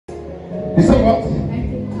You say what?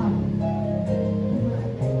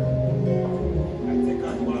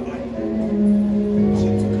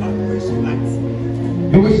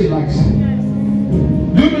 The way she likes.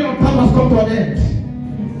 Do you know your time has come to an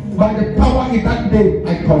end? By the power in that name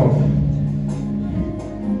I call.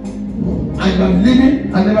 And I'm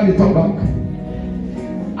living and never return back.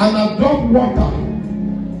 And I drop water.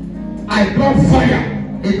 I drop fire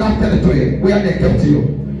in that territory where they kept you.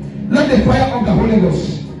 Let the fire of the Holy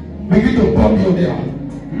Ghost begin to burn you there.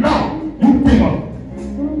 Now, you demon,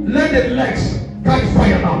 let the legs catch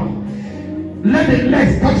fire now. Let the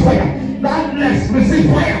legs catch fire. That legs receive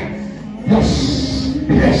fire. Yes,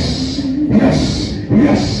 yes, yes,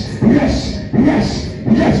 yes, yes, yes,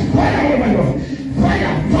 yes. Fire over you.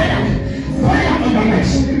 Fire, fire, fire on the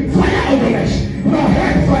legs. Fire on the legs. Your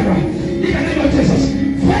head fire. In the name of Jesus.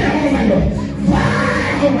 Fire over you.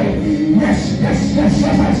 Fire over you. Yes, yes, yes,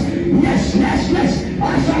 yes, yes. Yes, yes, yes. I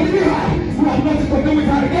shall leave her. You have nothing to do with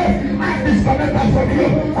her again. I disconnect her from you.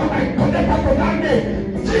 And I connect her from that day.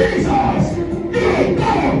 Jesus, you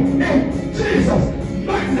go in Jesus'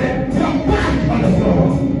 mighty name. You're back on the floor.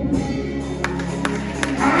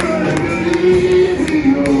 I believe in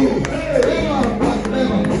you.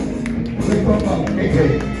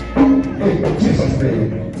 In Jesus' name.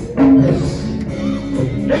 Yes.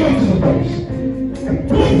 Name of Jesus Christ. And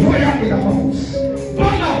put fire in the house.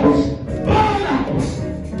 Burn out. Burn out.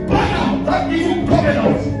 Burn out. That evil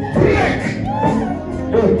covenant.